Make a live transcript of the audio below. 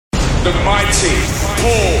the mighty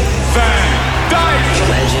Paul van Dyk.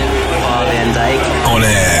 Legend Paul van Dyk. On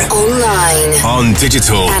air, online, on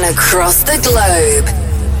digital, and across the globe.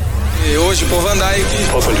 Hey, hoje Paul van Dyk.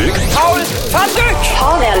 Paul van Dyk. Paul van Dyk.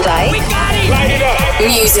 Paul van Dyk. We got it. Light it up.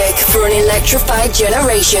 Music for an electrified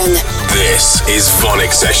generation. This is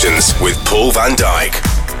VONYC Sessions with Paul van Dyk.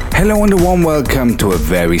 Hello and a warm welcome to a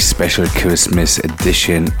very special Christmas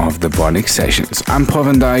edition of the VONYC Sessions. I'm Paul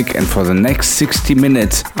van Dyk, and for the next 60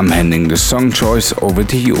 minutes I'm handing the song choice over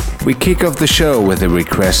to you. We kick off the show with a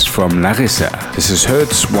request from Larissa. This is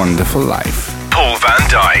Hurt's Wonderful Life. Paul van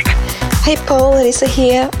Dyk. Hi Paul, Larissa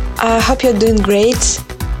here. I hope you're doing great.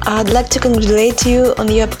 I'd like to congratulate you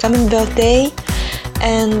on your upcoming birthday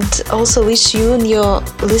and also wish you and your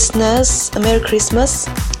listeners a Merry Christmas.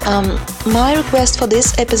 My request for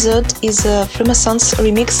this episode is a Freemasons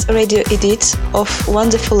remix radio edit of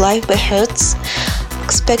Wonderful Life by Hertz.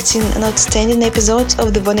 Expecting an outstanding episode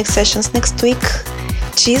of the VONYC Sessions next week.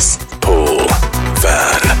 Cheers. Paul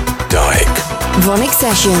van Dyk. VONYC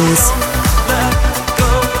Sessions.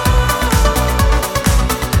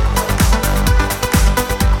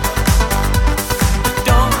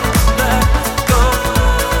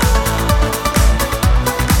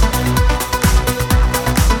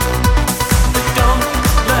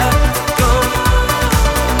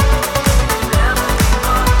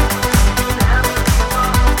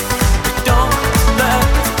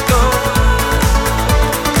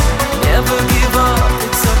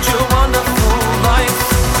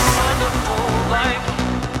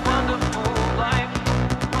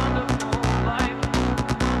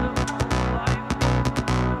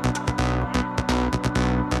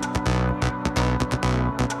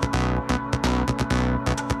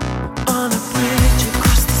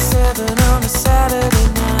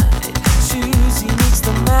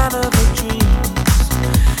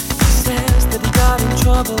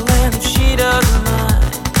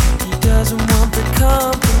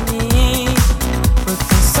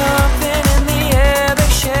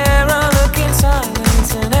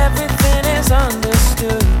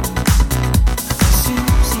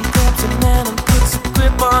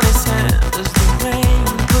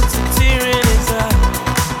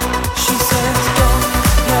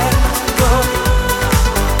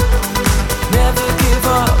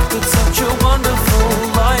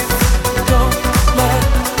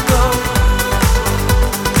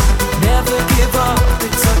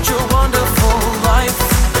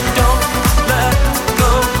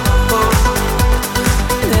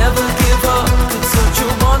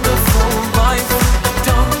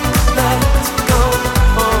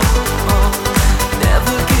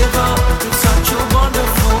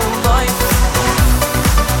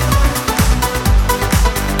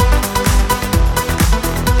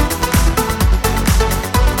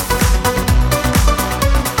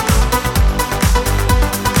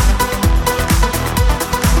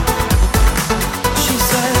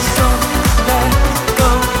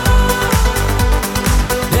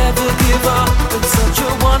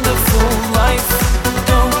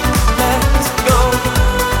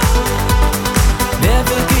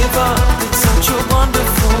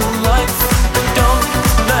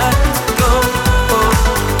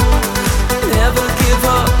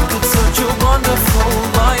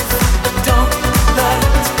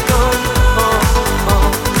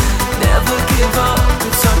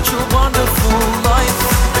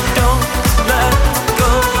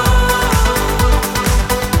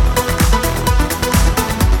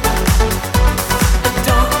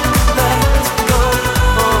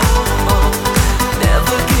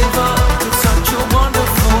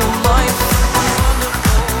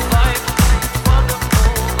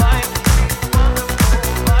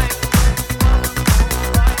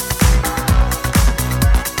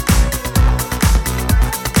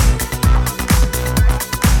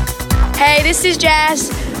 This is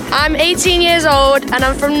Jess. I'm 18 years old and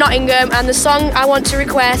I'm from Nottingham, and the song I want to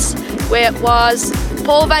request was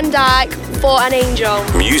Paul van Dyk, For an Angel.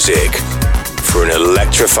 Music for an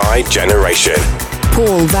electrified generation.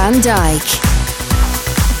 Paul van Dyk.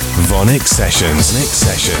 VONYC Sessions. VONYC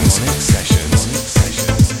Sessions. VONYC Sessions.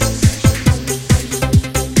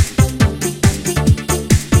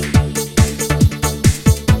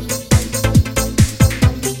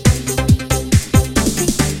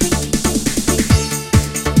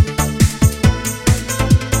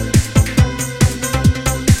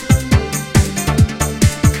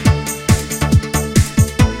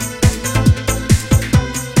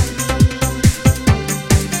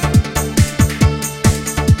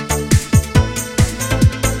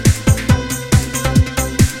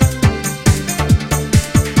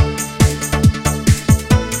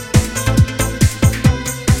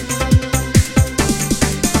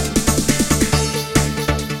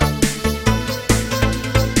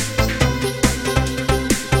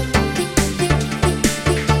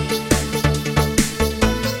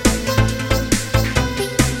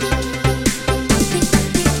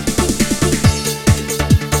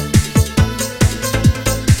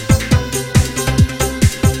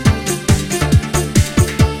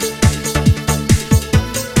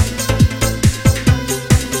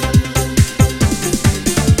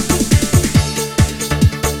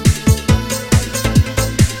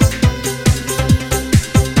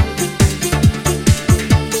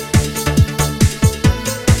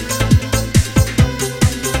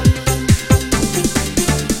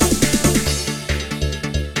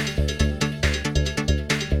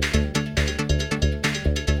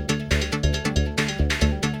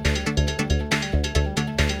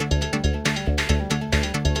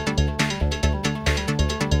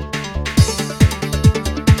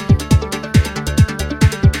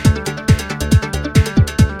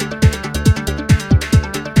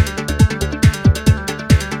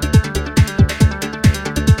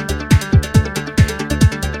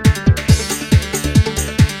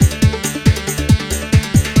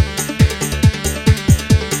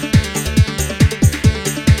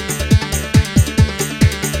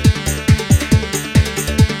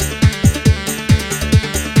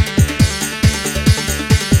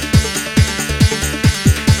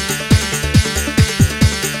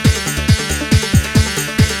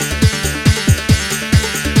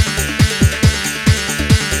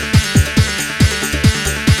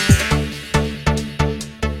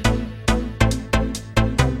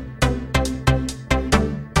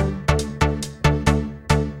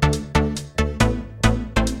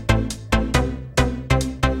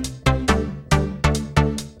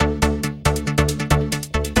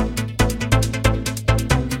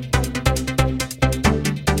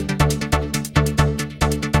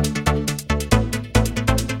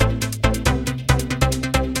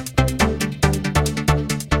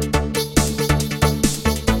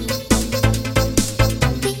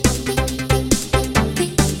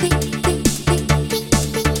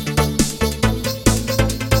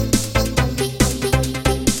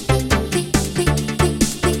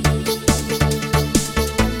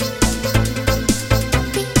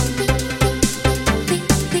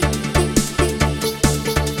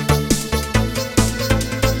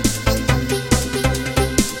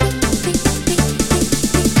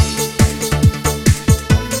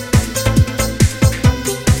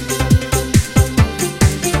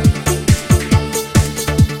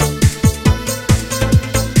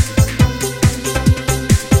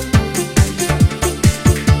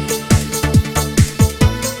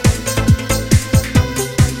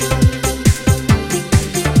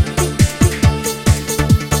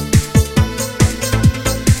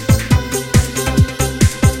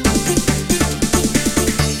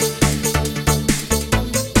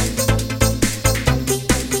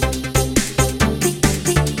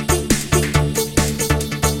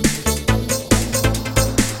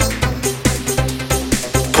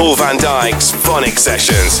 Paul van Dyk's Phonic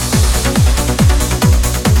Sessions.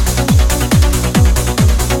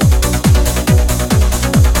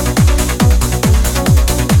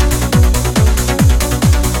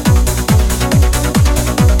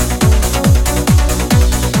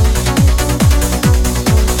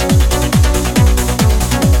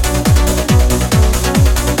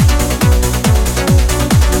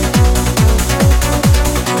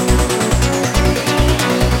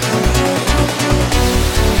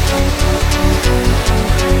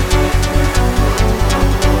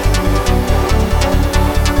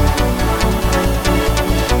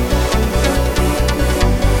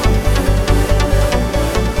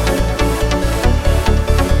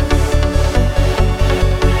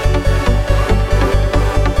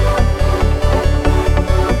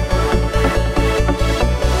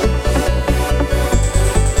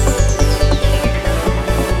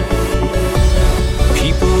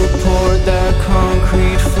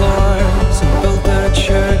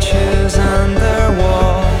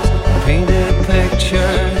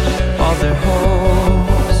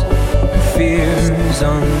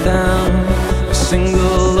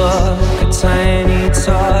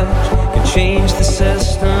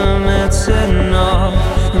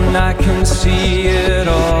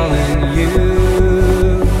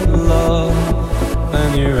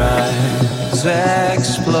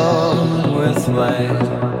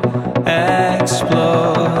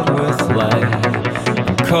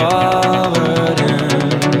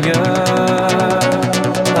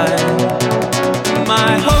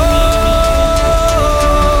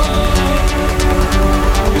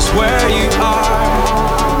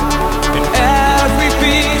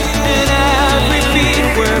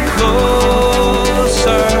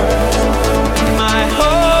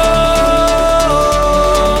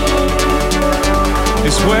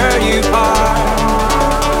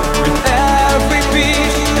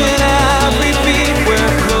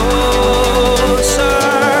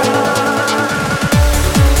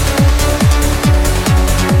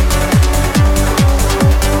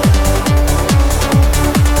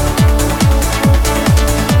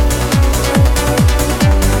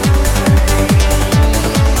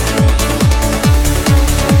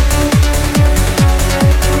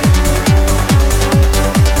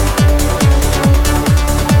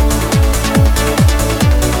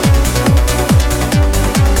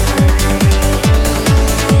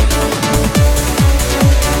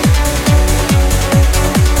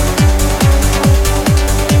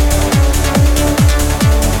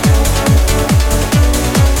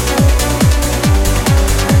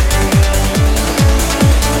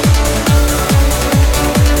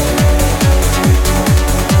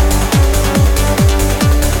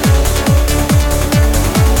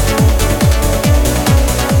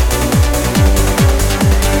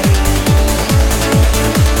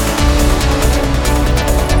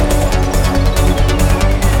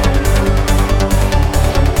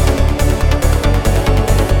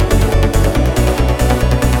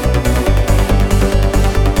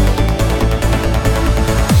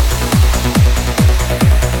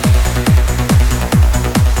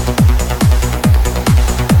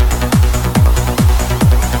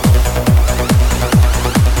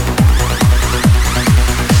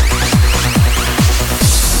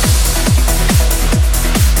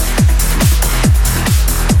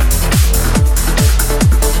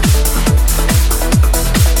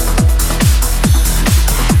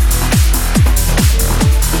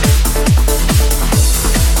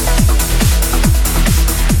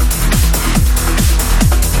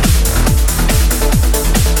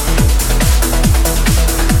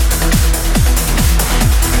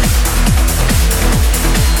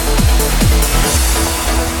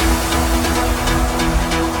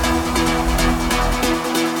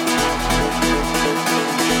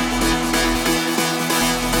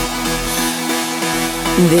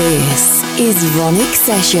 This is VONIC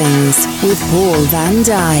Sessions with Paul van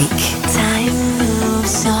Dyk. Time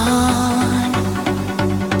moves on,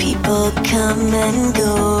 people come and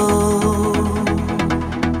go,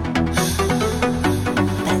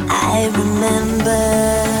 but I remember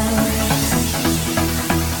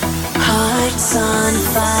hearts on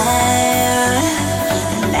fire,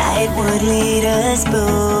 the light would lead us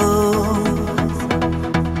both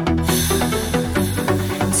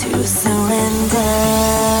to surrender.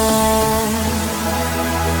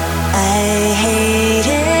 I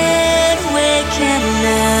hated waking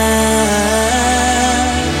up,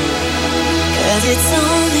 'cause it's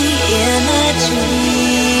only in a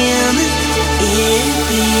dream it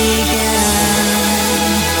began.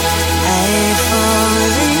 I've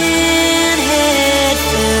fallen head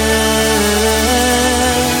first,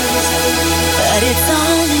 but it's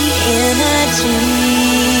only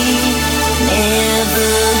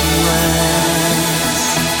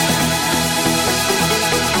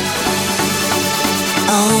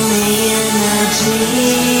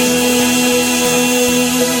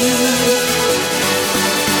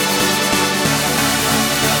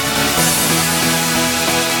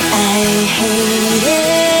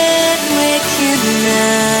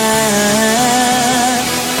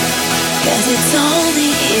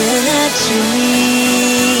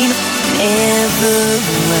dream never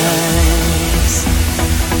was.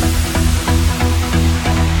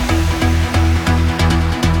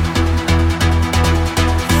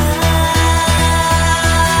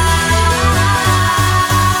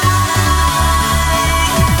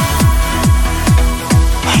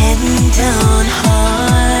 Heading down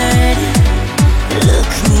hard,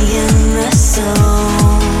 look me in the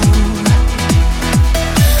soul.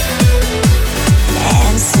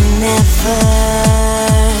 Answer never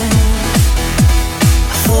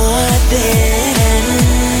forbidden.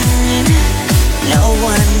 No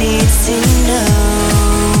one needs to know.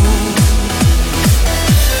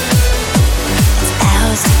 It's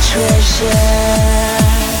ours to treasure.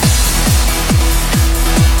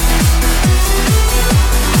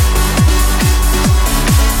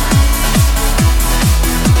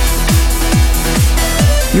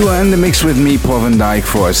 You are in the mix with me, Paul van Dyk,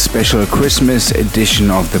 for a special Christmas edition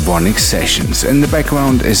of the VONYC Sessions. In the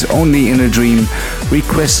background is Only in a Dream,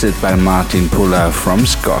 requested by Martin Pulla from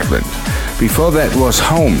Scotland. Before that was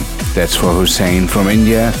Home, that's for Hussein from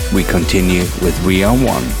India. We continue with We Are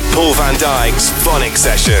One. Paul van Dyk's VONYC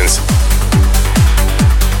Sessions.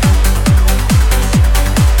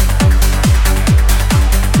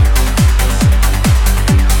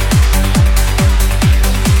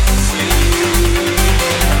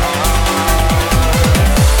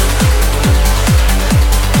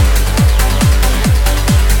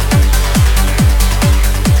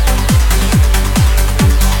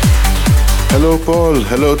 Hello Paul,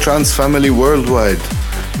 hello trans family worldwide.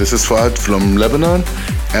 This is Fuad from Lebanon,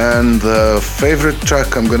 and the favorite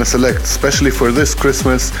track I'm gonna select, especially for this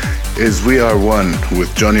Christmas, is We Are One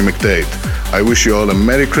with Johnny McDade. I wish you all a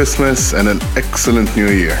Merry Christmas and an excellent New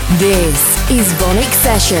Year. This is VONYC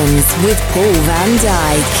Sessions with Paul van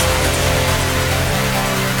Dyk.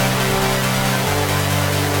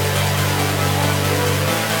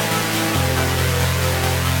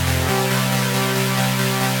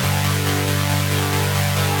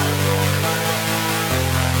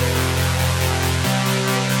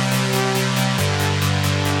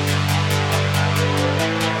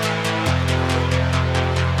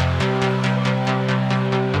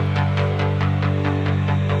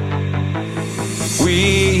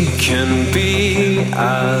 We can be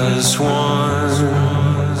as one.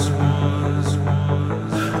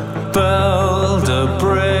 Build a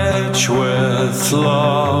bridge with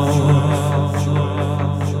love.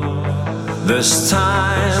 This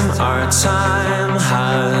time, our time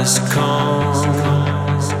has come.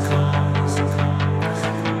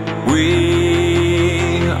 We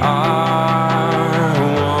are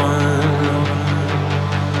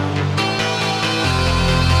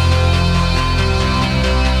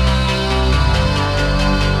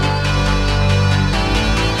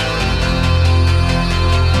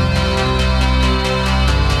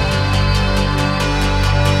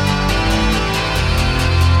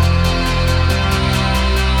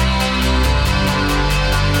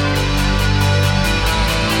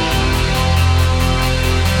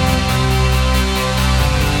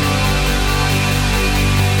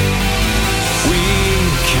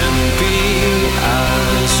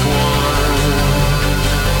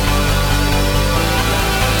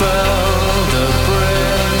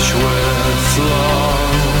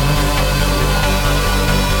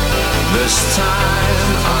this time,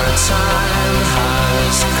 our time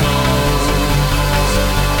has come.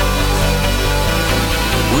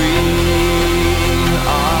 We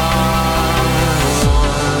are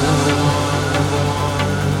one.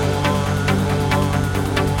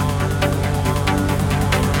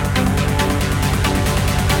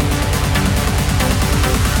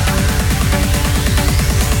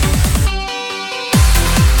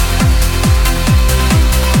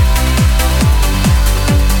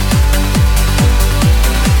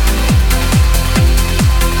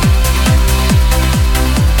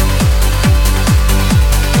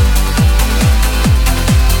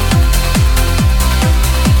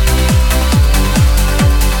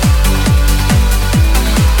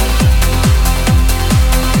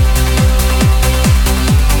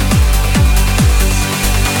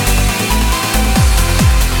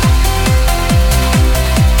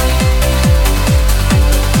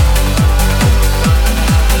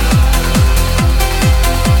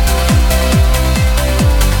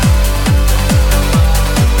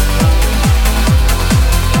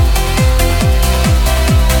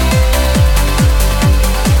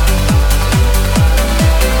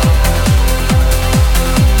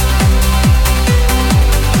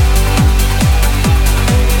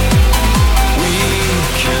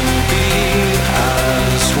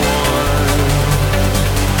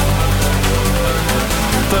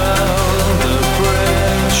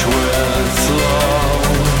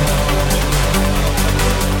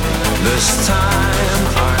 This time,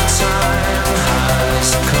 our time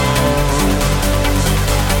has come.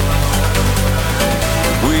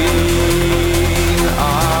 We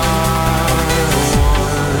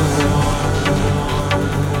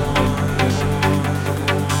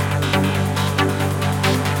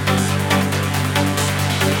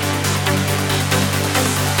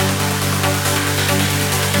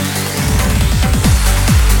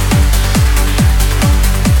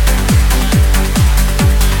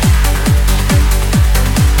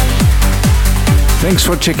Thanks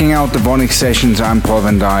for checking out the VONYC Sessions. I'm Paul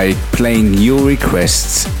van Dyk, playing your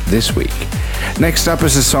requests this week. Next up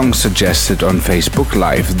is a song suggested on Facebook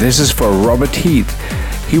Live. This is for Robert Heath.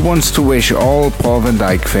 He wants to wish all Paul van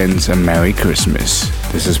Dyk fans a Merry Christmas.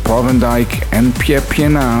 This is Paul van Dyk and Pierre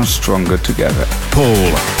Pienaar, Stronger Together.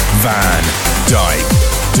 Paul van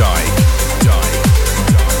Dyk.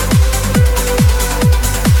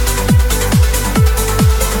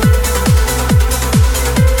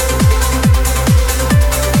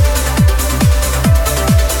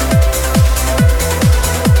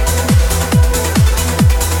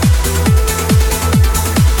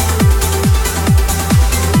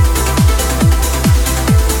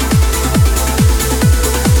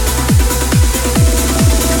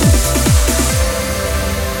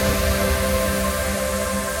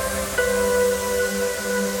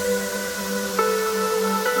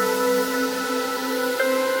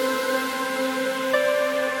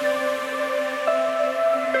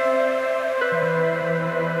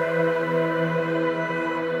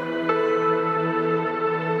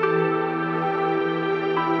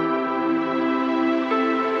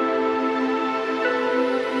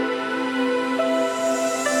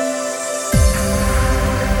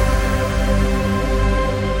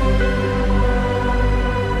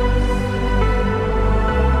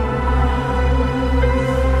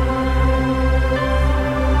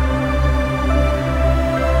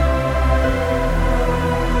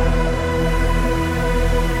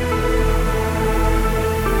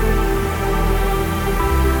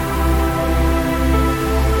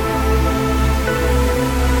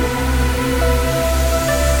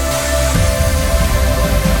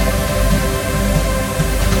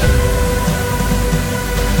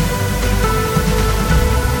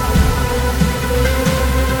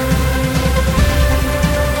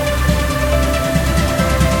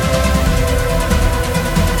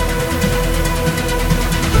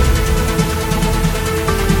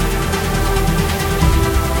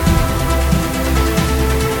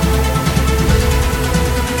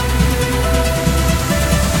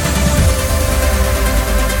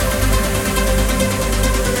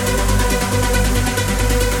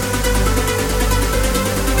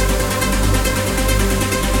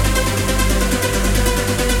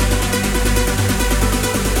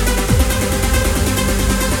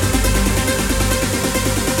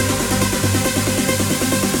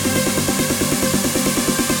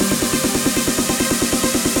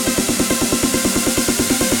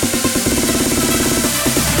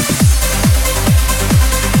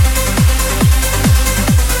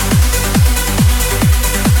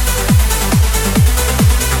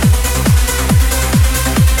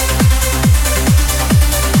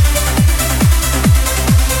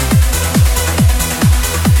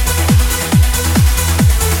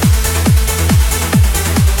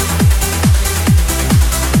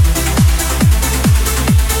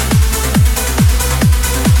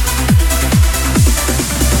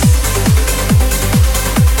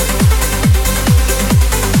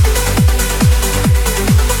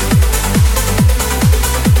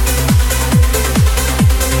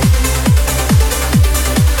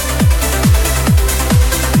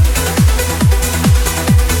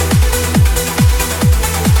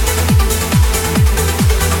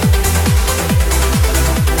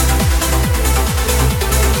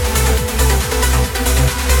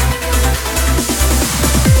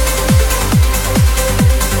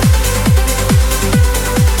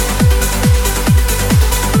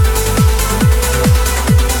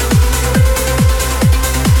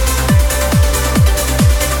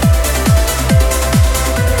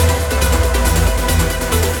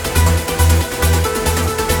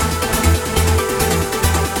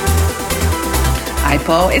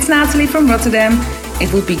 Paul, it's Natalie from Rotterdam.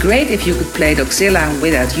 It would be great if you could play Doxilla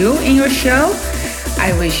Without You in your show.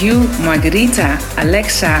 I wish you, Margarita,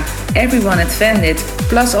 Alexa, everyone at Vandit,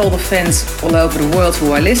 plus all the fans all over the world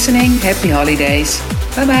who are listening, happy holidays.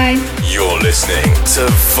 Bye-bye. You're listening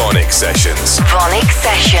to VONYC Sessions. VONYC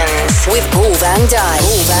Sessions with Paul van Dyk.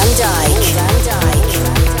 Paul van Dyk. Paul van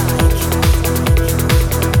Dyk.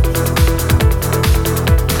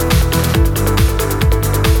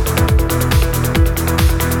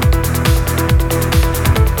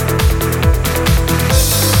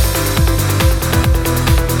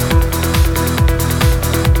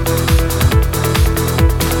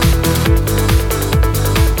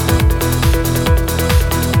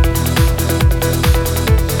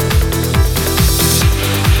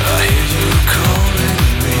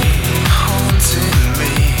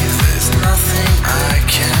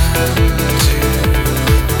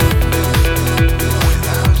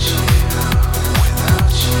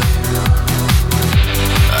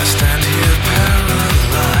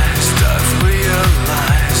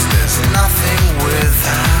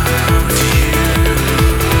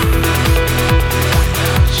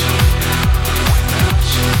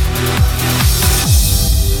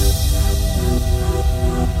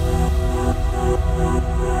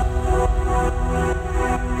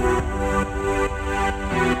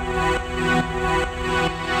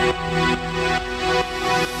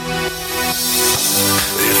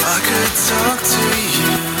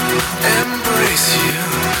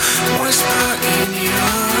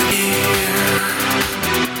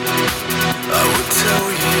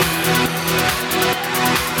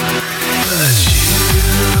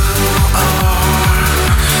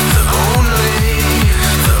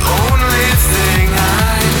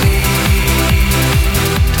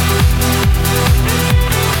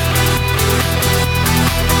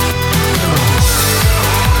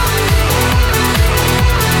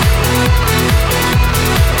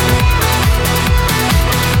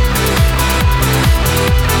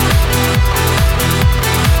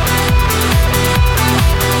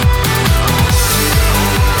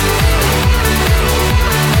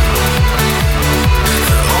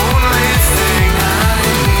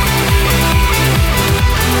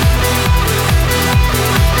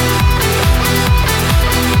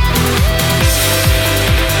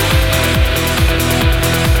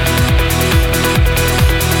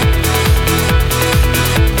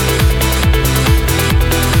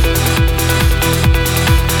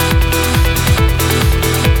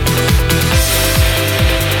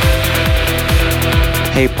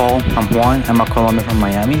 Hey Paul, I'm Juan. I'm a Colombian from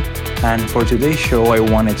Miami. And for today's show, I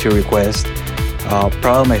wanted to request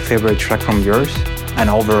probably my favorite track from yours and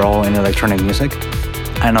overall in electronic music,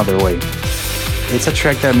 Another Way. It's a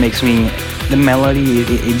track that makes me, the melody,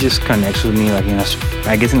 it just connects with me like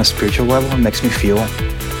I guess in a spiritual level. It makes me feel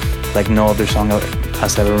like no other song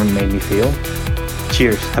has ever made me feel.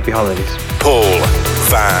 Cheers. Happy holidays. Paul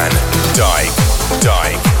van Dyk.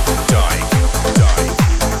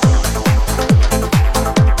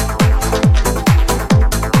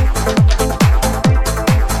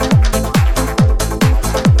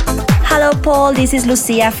 Hello Paul, this is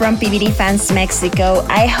Lucia from PBD Fans Mexico.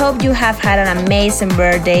 I hope you have had an amazing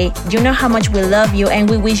birthday. You know how much we love you and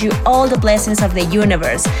we wish you all the blessings of the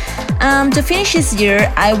universe. To finish this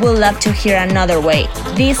year, I would love to hear Another Way.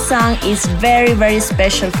 This song is very, very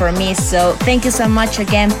special for me, so thank you so much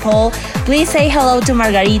again, Paul. Please say hello to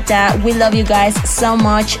Margarita. We love you guys so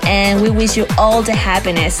much and we wish you all the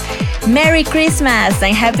happiness. Merry Christmas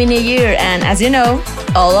and Happy New Year, and as you know,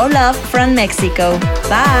 all our love from Mexico.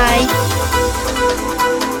 Bye!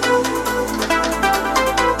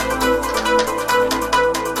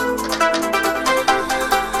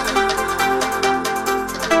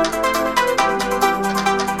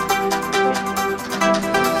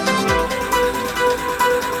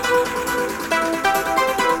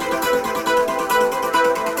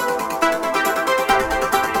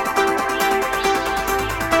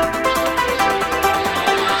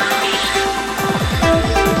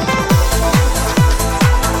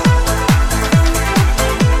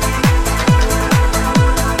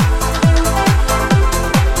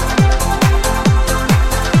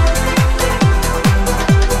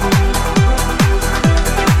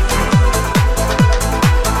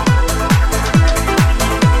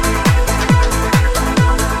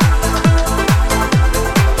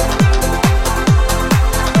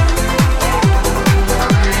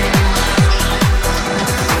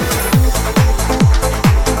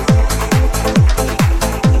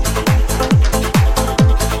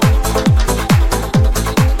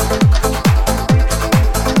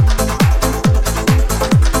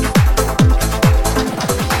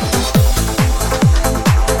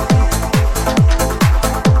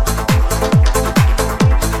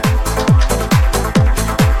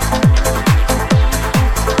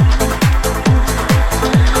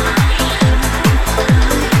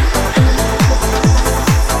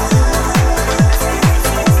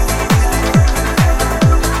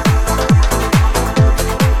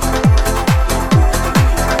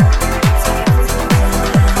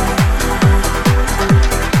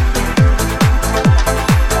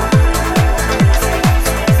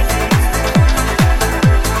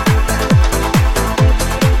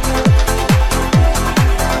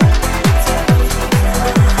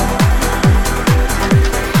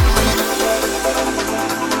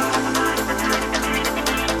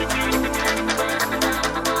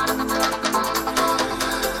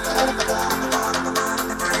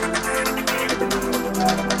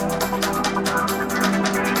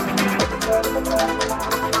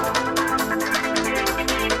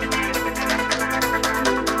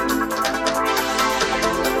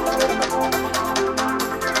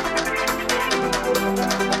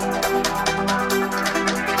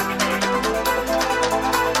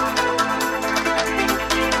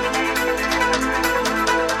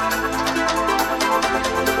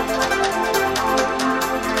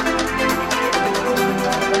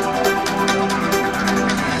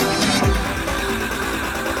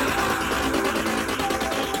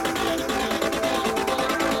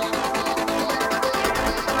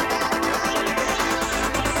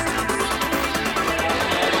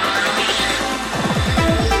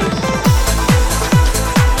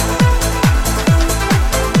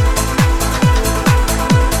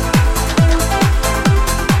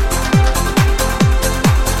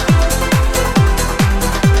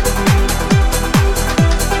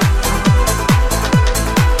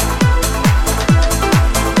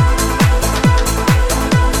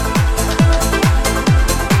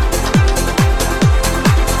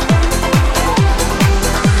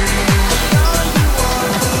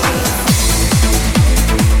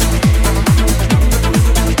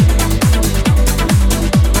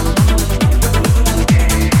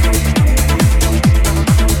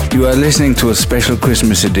 You are listening to a special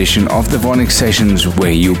Christmas edition of the VONYC Sessions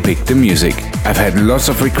where you pick the music. I've had lots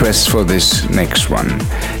of requests for this next one.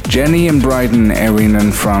 Jenny in Brighton, Erin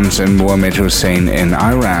in France and Mohamed Hussein in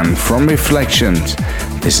Iran from Reflections.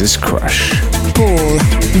 This is Crush. Paul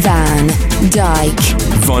van Dyk.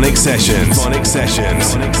 VONYC Sessions. VONYC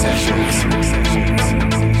Sessions. VONYC Sessions.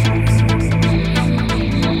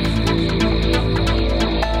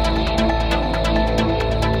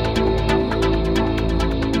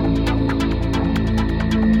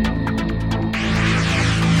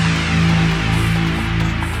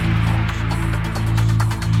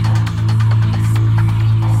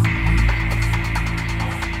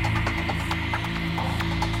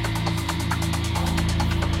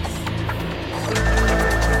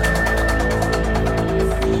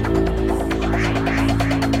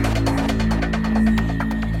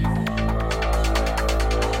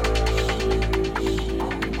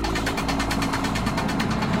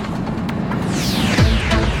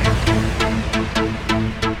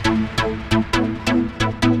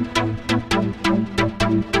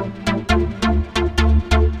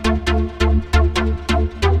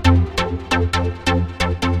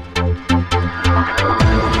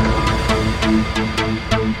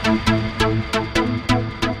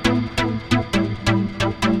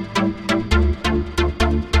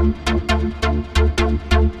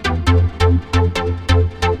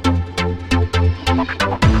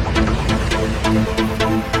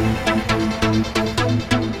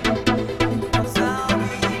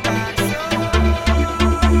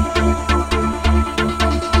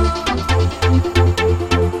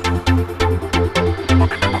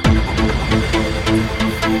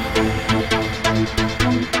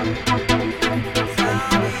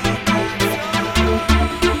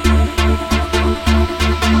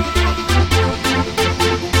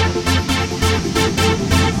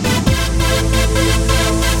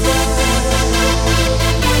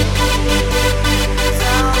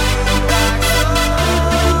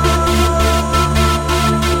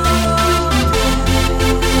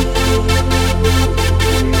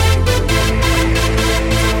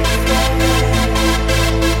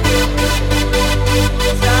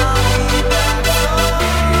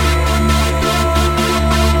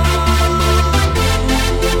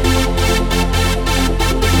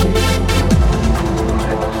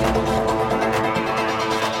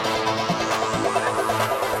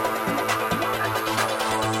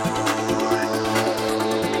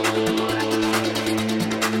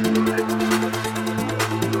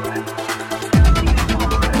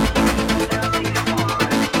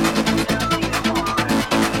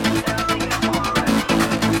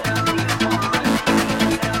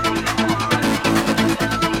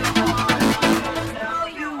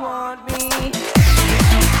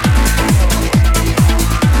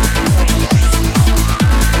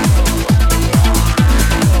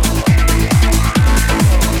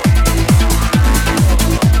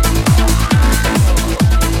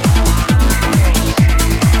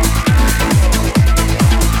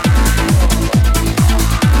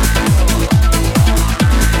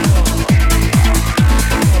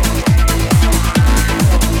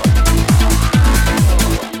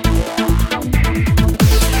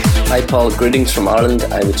 Paul, greetings from Ireland.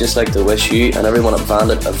 I would just like to wish you and everyone at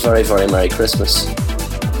Bandit a very, very Merry Christmas.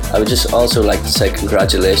 I would just also like to say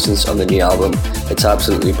congratulations on the new album. It's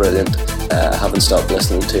absolutely brilliant. I haven't stopped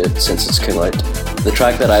listening to it since it's come out. The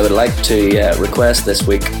track that I would like to request this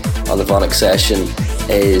week on the VONYC Session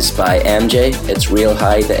is by MJ. It's Real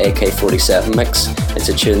High, the AK-47 mix. It's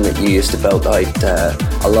a tune that you used to belt out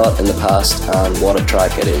a lot in the past, and what a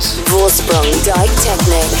track it is. Vorsprung Dyke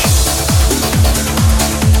Technic.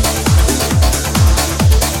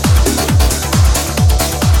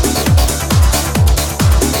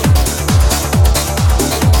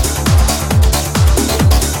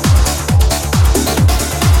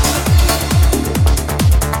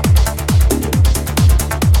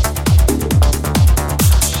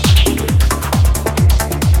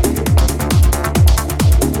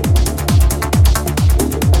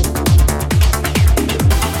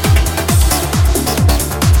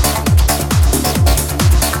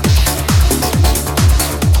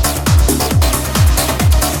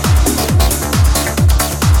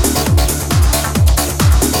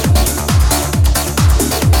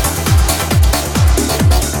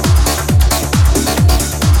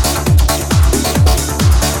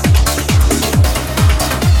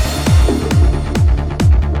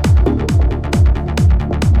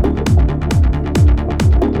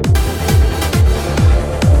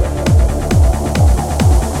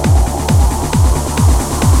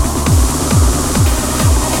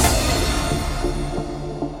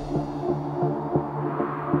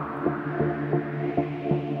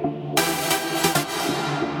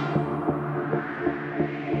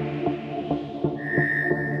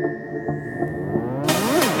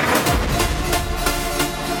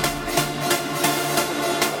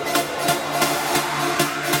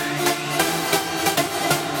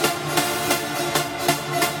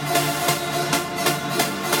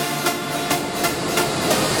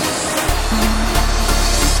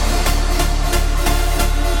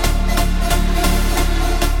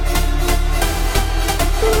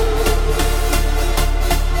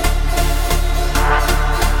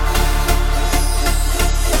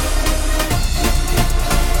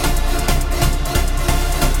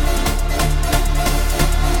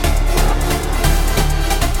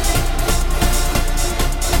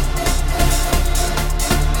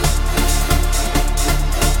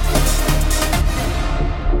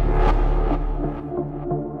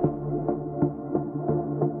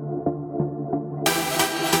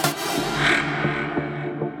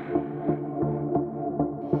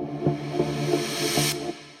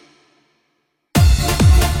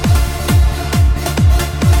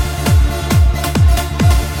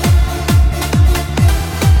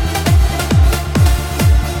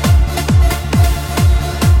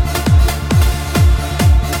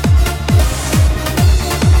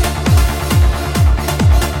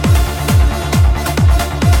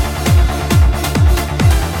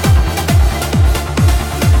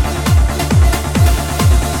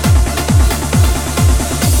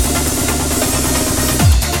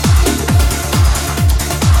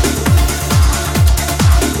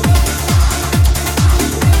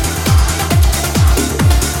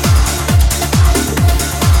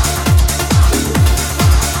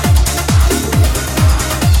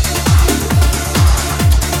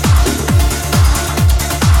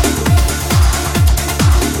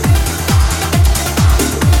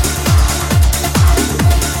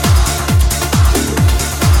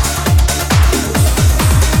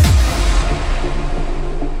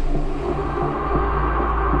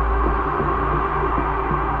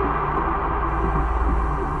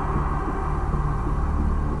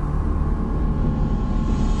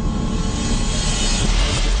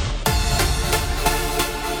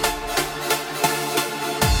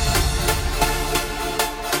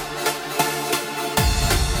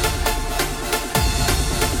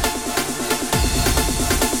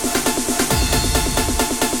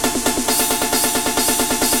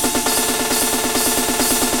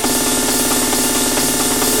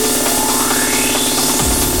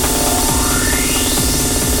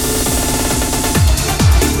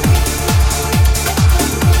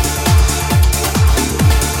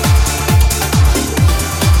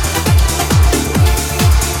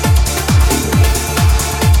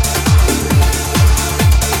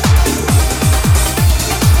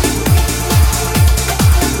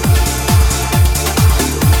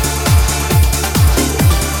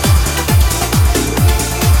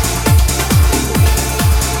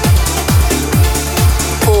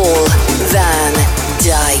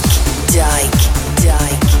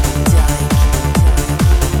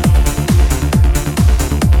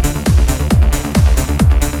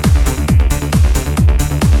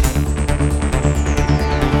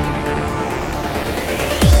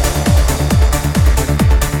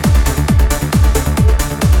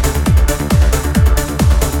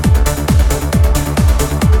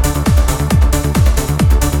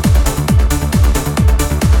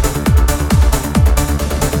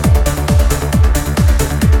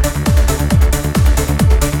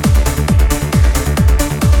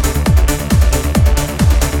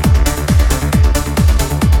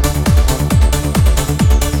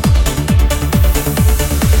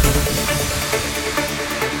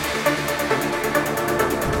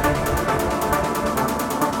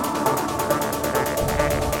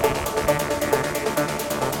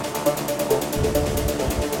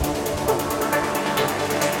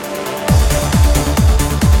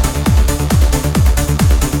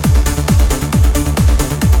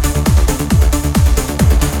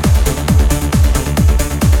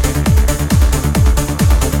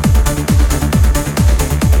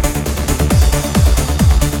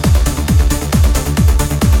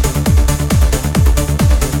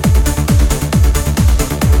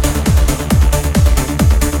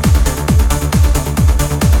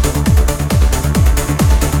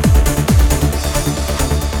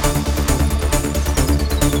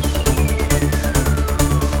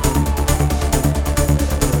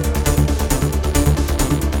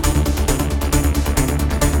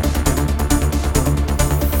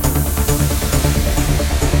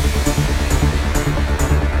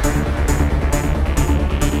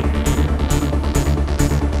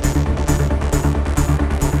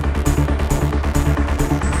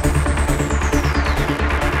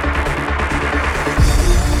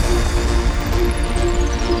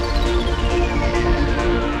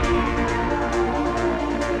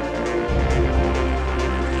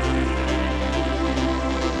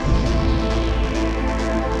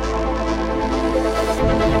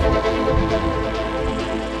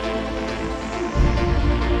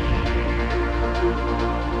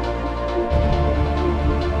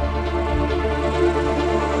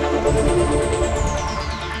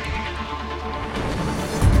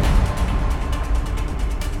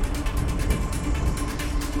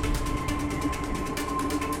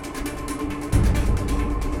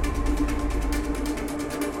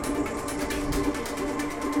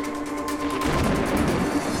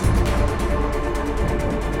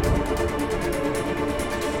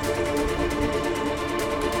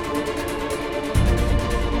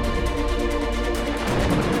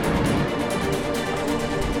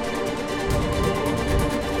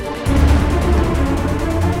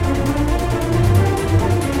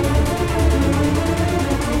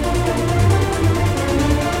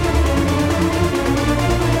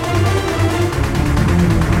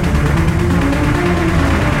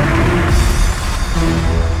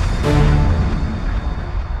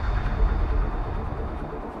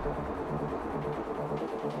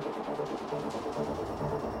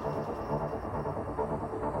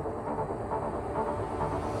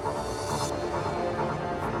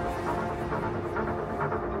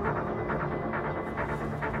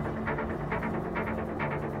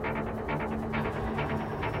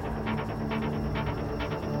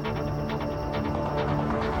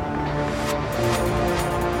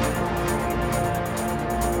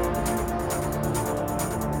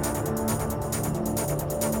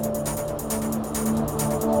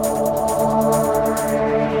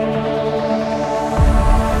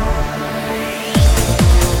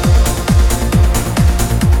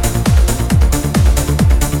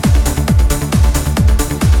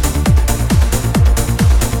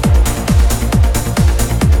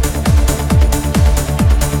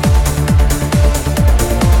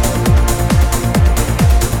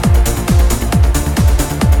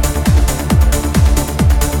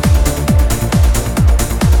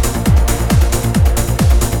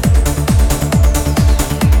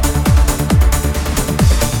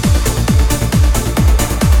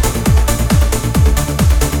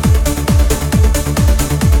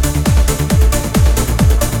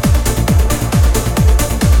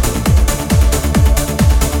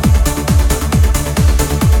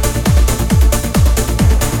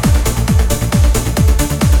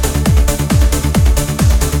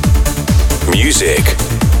 music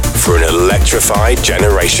for an electrified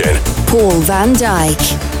generation. Paul van Dyk.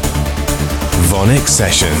 VONYC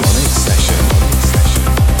Sessions.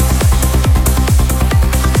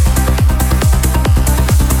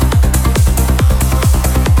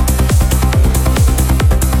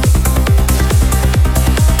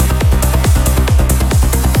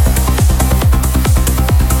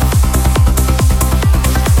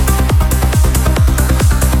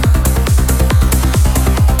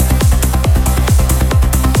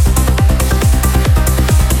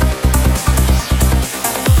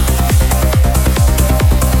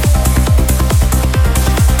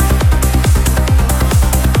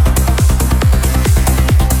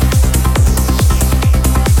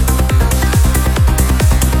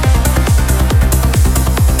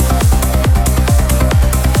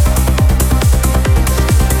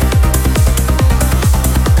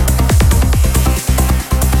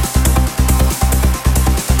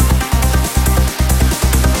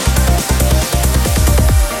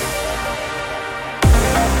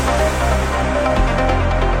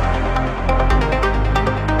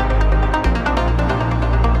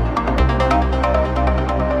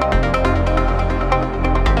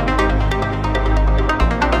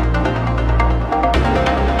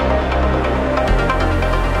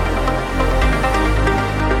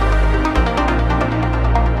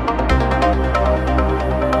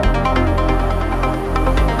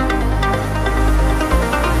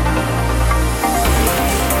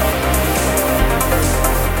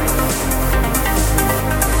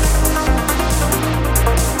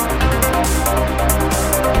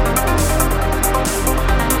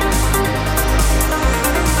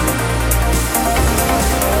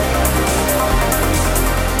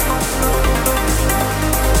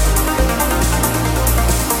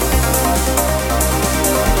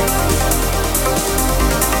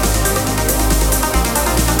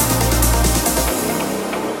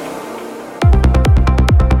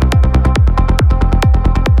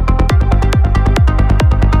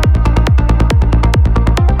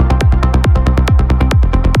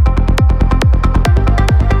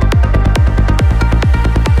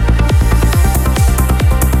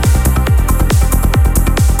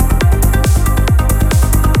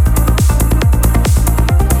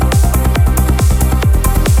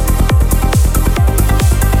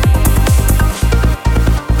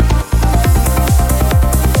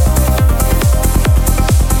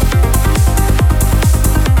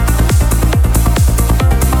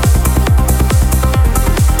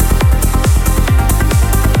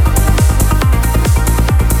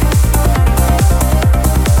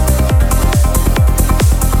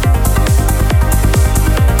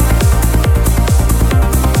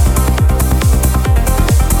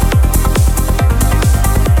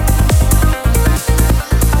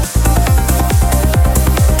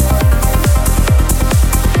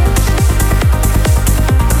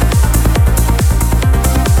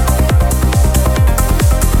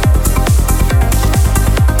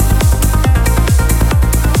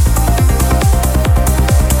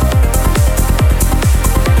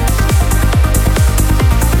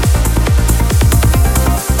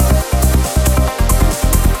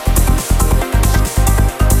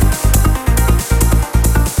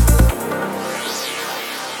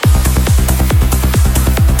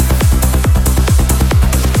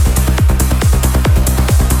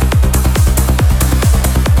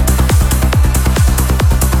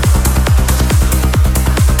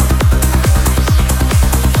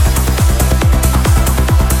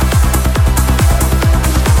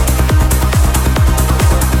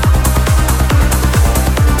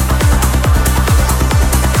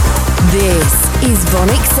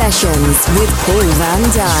 VONYC Sessions with Paul van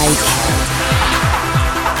Dyk.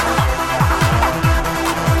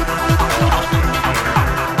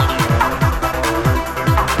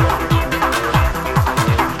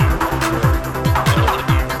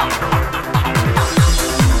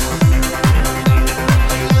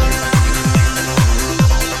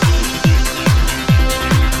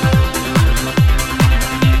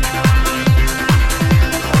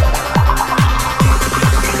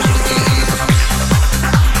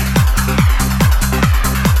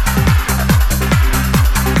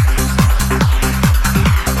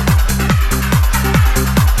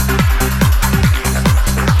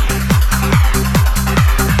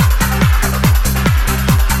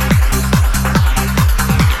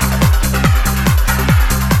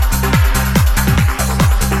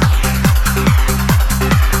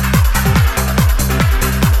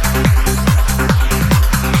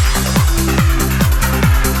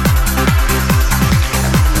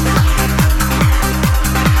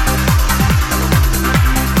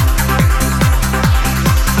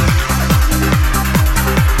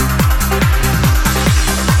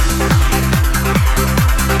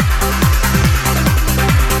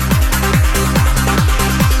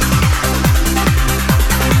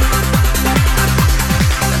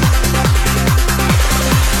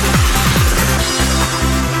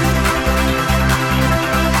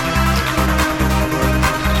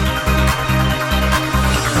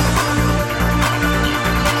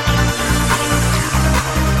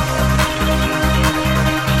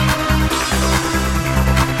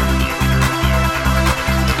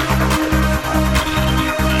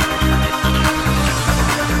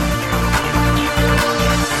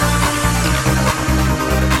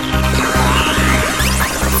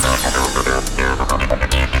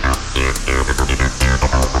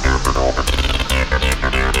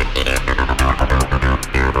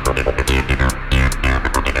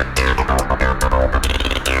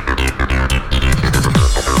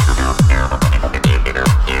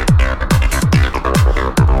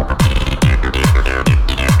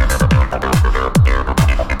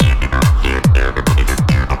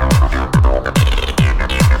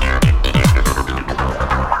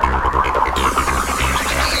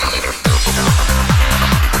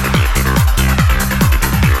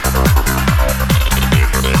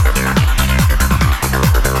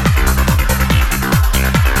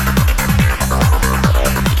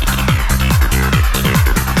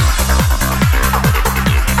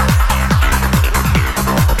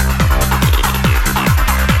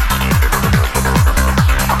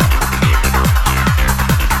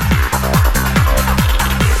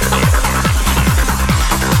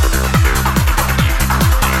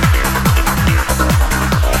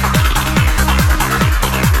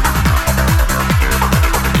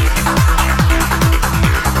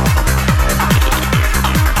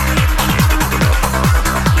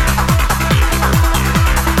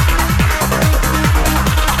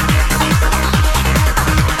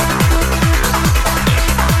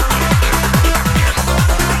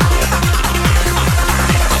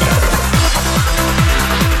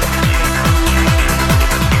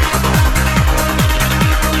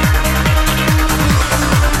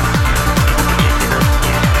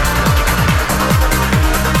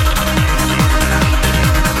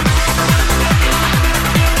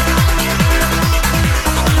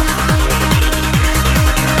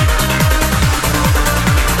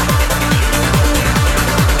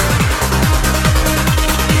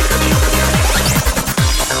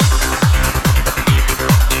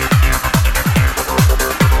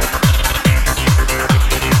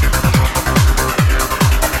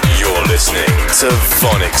 to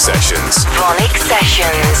VONYC Sessions. VONYC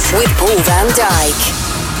Sessions with Paul van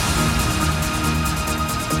Dyk.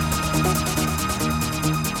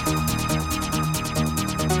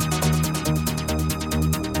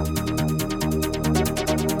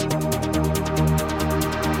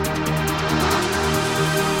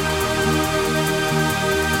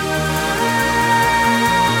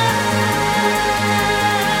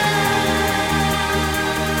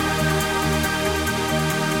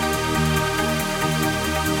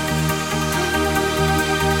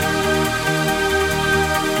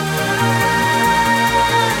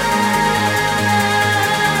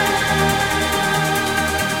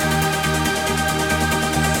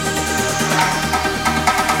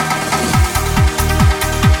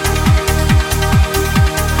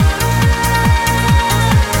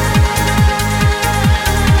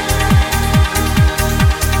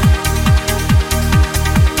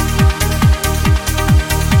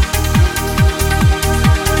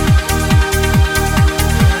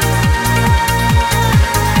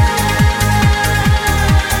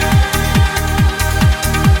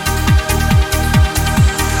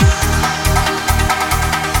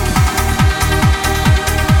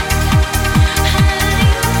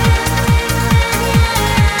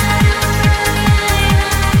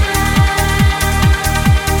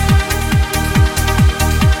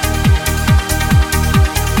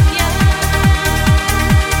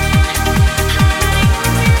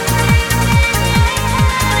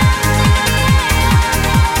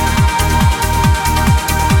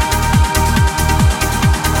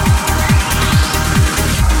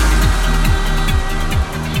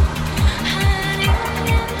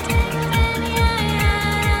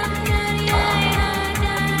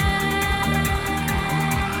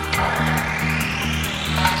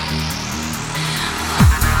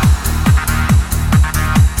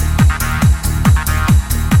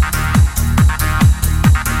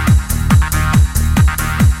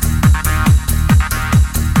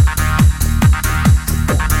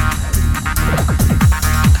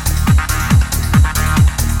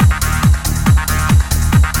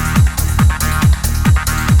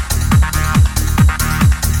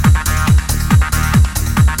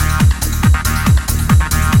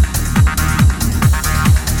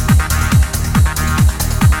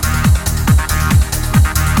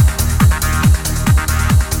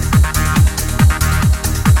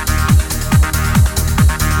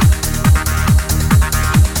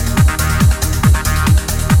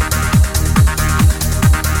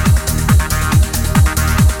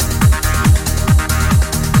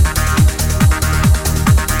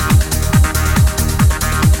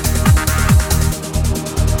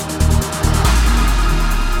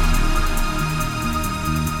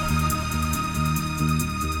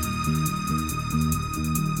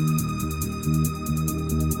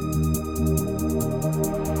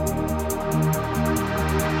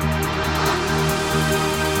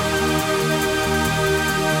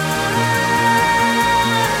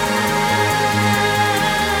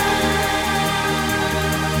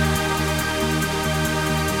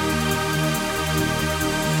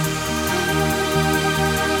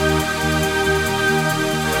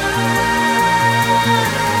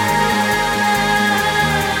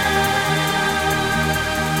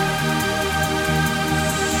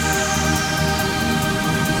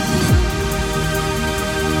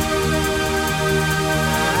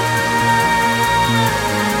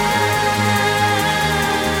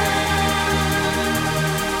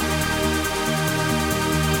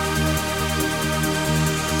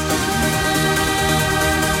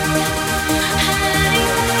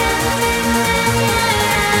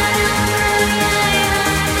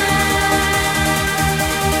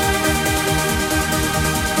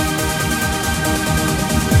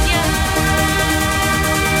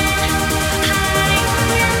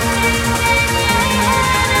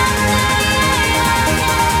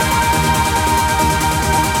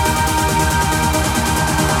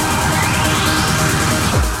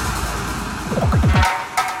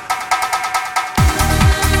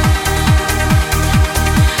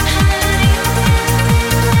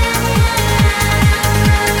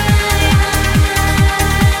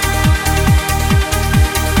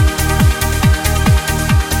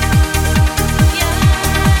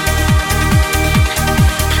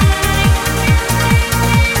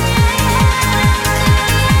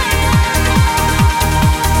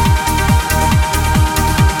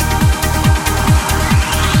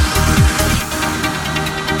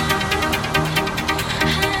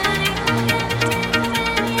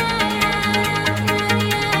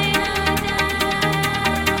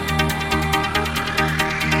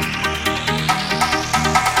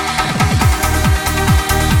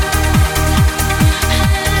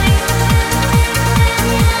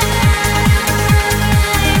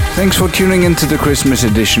 for tuning into the Christmas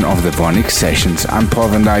edition of the VONYC Sessions. I'm Paul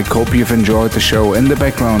van Dyk. Hope you've enjoyed the show. In the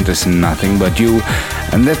background is Nothing But You,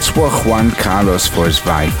 and that's for Juan Carlos for his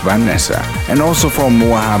wife Vanessa, and also for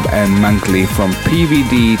Mohab and Monkley from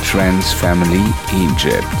PVD Trans Family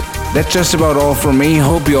Egypt. That's just about all from me.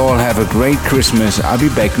 Hope you all have a great Christmas. I'll be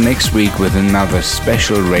back next week with another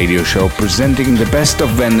special radio show presenting the best of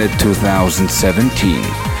Vendit 2017.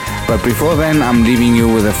 But before then, I'm leaving you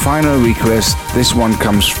with a final request. This one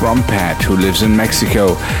comes from Pat, who lives in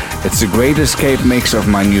Mexico. It's the Great Escape mix of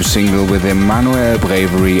my new single with Emmanuel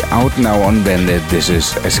Bravery, out now on Vendit. This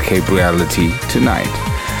is Escape Reality Tonight.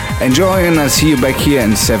 Enjoy, and I'll see you back here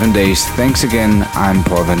in 7 days. Thanks again. I'm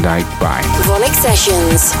Paul van Dyk. Bye. VONYC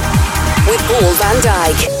Sessions with Paul van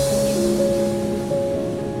Dyk.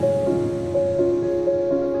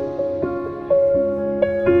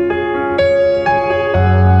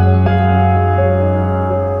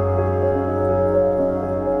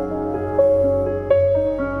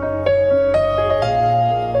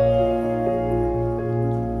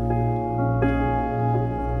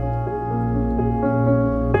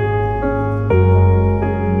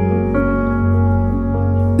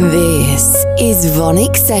 This is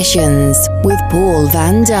VONYC Sessions with Paul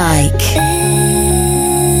van Dyk.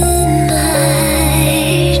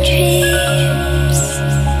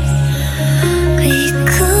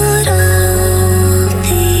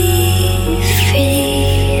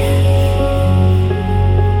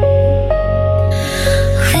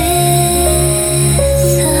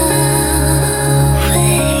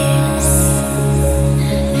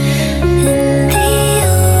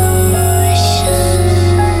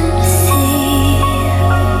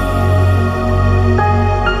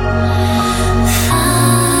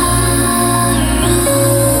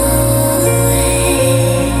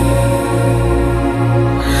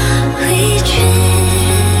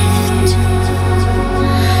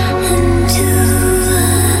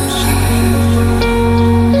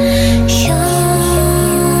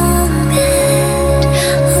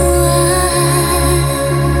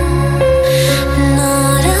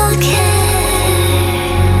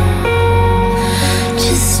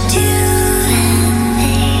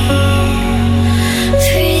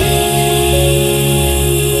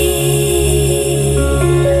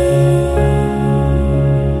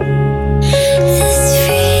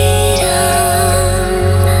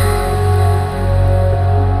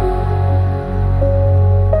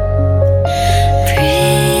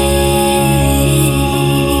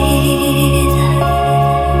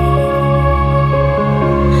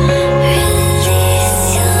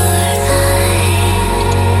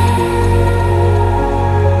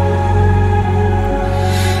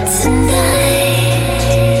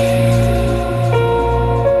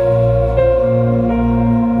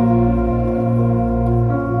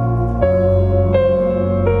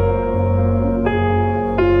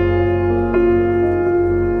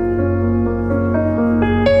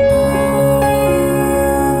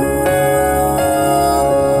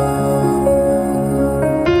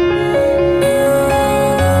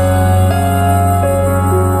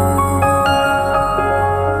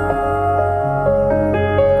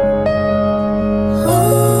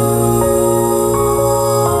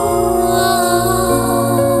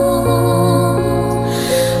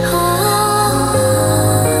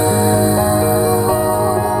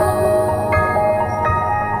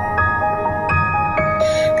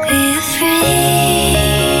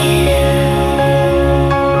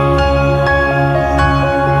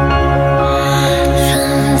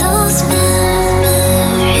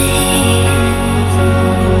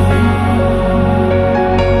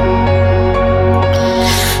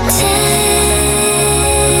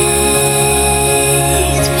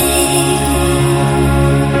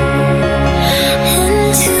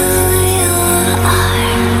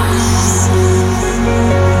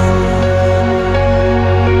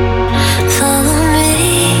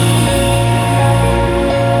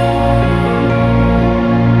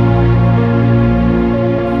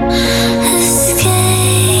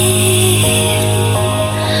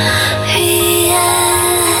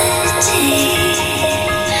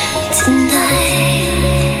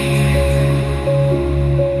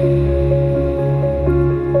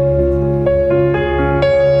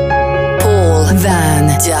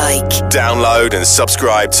 Download and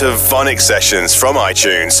subscribe to VONYC Sessions from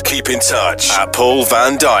iTunes. Keep in touch at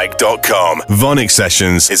paulvandyk.com. VONYC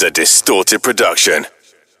Sessions is a Distorted production.